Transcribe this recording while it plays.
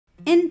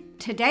In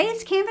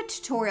today's Canva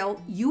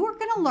tutorial, you are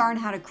going to learn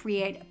how to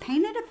create a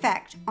painted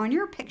effect on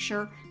your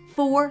picture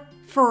for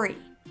free.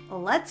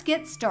 Let's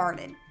get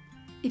started.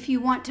 If you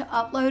want to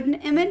upload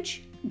an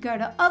image, go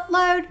to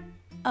Upload,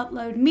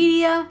 Upload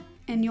Media,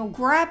 and you'll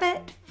grab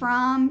it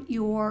from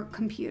your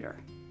computer.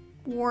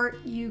 Or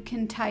you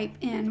can type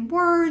in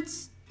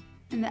words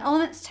in the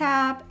Elements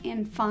tab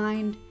and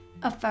find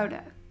a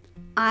photo.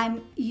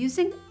 I'm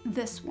using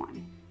this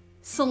one.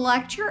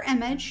 Select your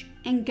image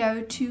and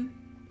go to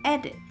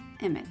Edit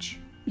Image.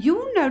 You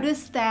will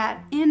notice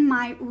that in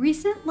my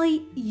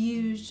recently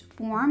used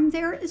form,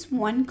 there is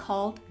one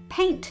called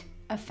Paint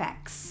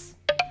Effects.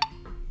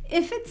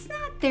 If it's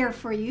not there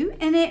for you,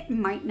 and it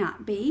might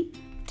not be,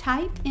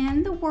 type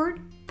in the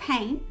word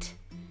paint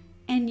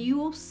and you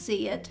will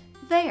see it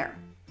there.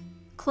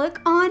 Click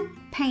on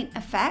Paint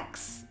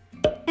Effects,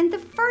 and the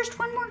first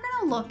one we're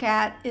going to look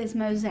at is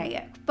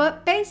Mosaic.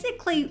 But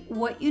basically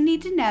what you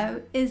need to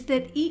know is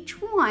that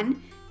each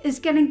one is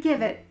going to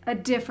give it a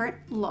different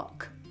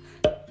look.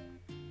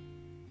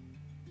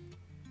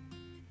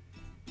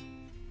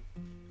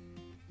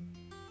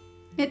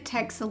 It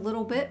takes a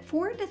little bit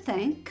for it to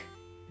think.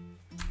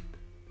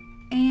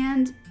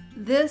 And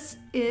this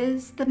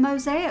is the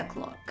Mosaic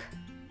look.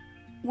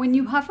 When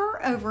you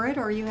hover over it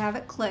or you have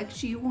it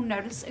clicked, you will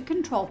notice a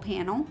control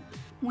panel.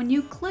 When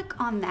you click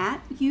on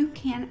that, you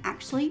can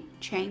actually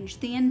change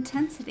the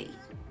intensity,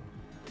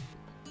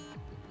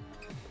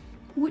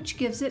 which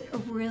gives it a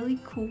really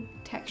cool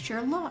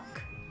texture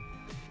look.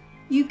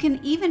 You can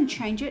even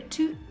change it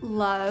to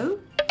low.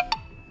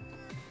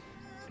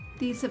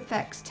 These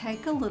effects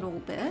take a little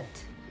bit.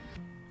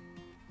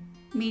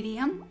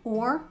 Medium,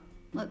 or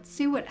let's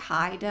see what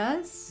high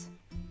does.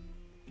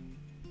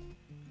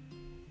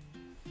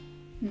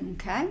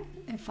 Okay,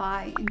 if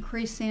I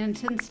increase the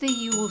intensity,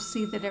 you will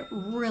see that it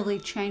really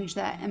changed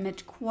that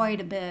image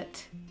quite a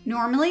bit.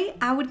 Normally,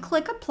 I would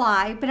click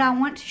apply, but I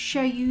want to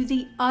show you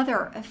the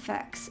other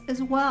effects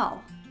as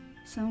well.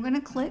 So I'm going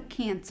to click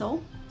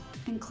cancel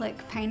and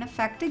click paint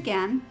effect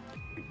again.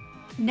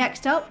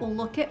 Next up, we'll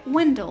look at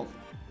Windel.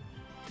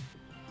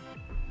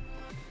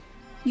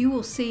 You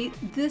will see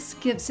this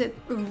gives it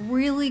a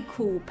really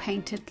cool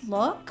painted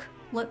look.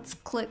 Let's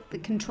click the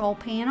control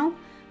panel.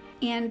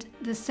 And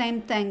the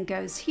same thing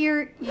goes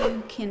here.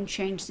 You can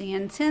change the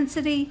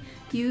intensity.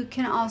 You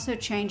can also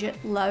change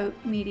it low,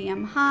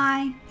 medium,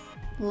 high.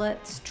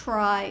 Let's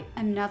try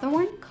another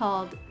one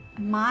called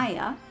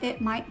Meiya.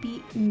 It might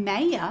be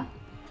Meiya.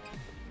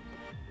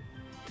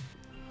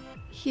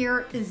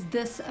 Here is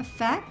this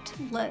effect.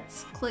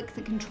 Let's click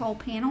the control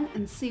panel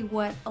and see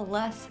what a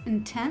less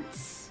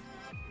intense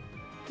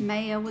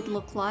Meiya would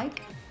look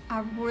like.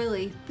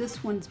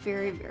 This one's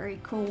very, very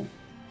cool.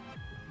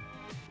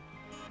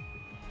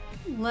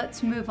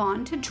 Let's move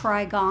on to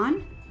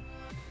Trygon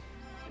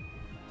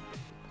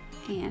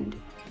and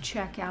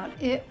check out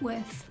it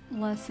with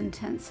less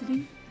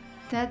intensity.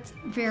 That's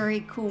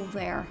very cool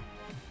there.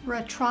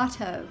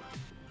 Retrato.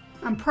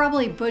 I'm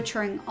probably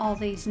butchering all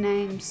these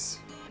names.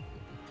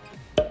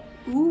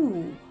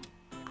 Ooh,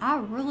 I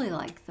really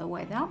like the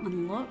way that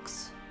one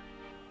looks.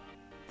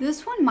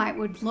 This one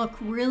would look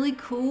really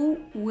cool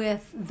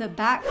with the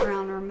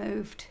background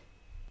removed.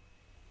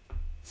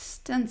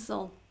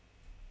 Stenzel.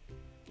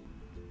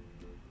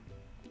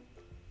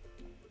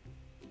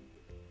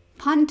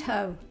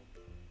 Punto.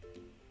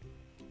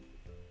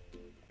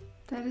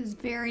 That is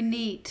very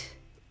neat.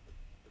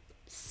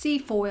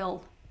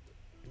 Seafoil.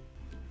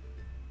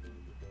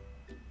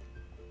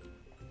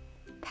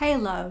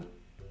 Peylo.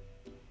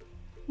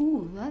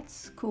 Ooh,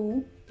 that's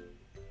cool.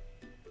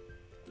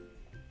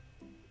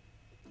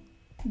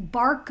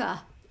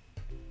 Barka.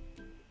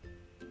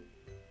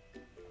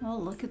 Oh,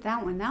 look at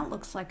that one. That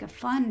looks like a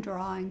fun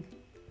drawing.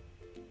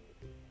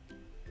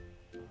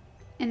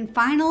 And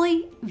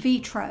finally,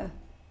 Vitro.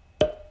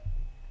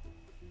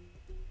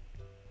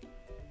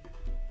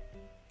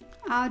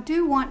 I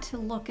do want to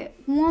look at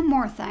one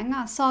more thing.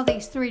 I saw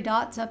these three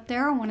dots up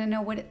there. I want to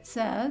know what it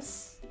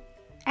says.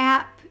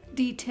 App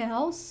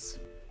details.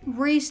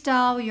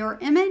 Restyle your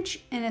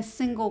image in a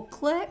single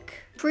click.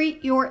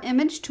 Treat your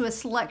image to a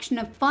selection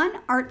of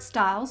fun art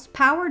styles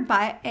powered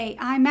by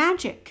AI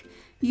magic.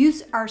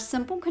 Use our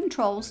simple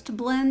controls to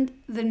blend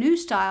the new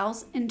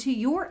styles into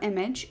your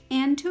image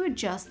and to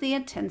adjust the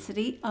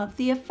intensity of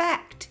the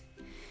effect.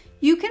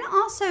 You can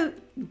also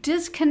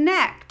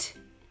disconnect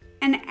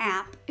an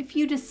app if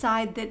you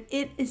decide that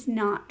it is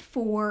not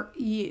for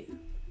you.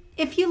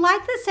 If you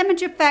like this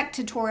image effect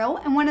tutorial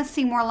and want to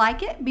see more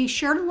like it, be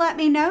sure to let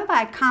me know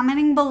by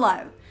commenting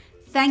below.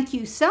 Thank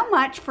you so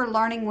much for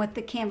learning with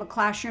the Canva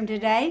Classroom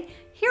today.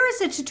 Here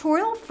is a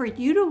tutorial for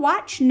you to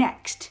watch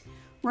next.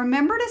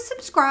 Remember to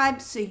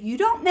subscribe so you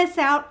don't miss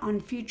out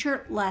on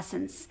future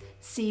lessons.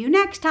 See you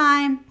next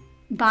time.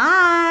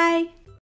 Bye.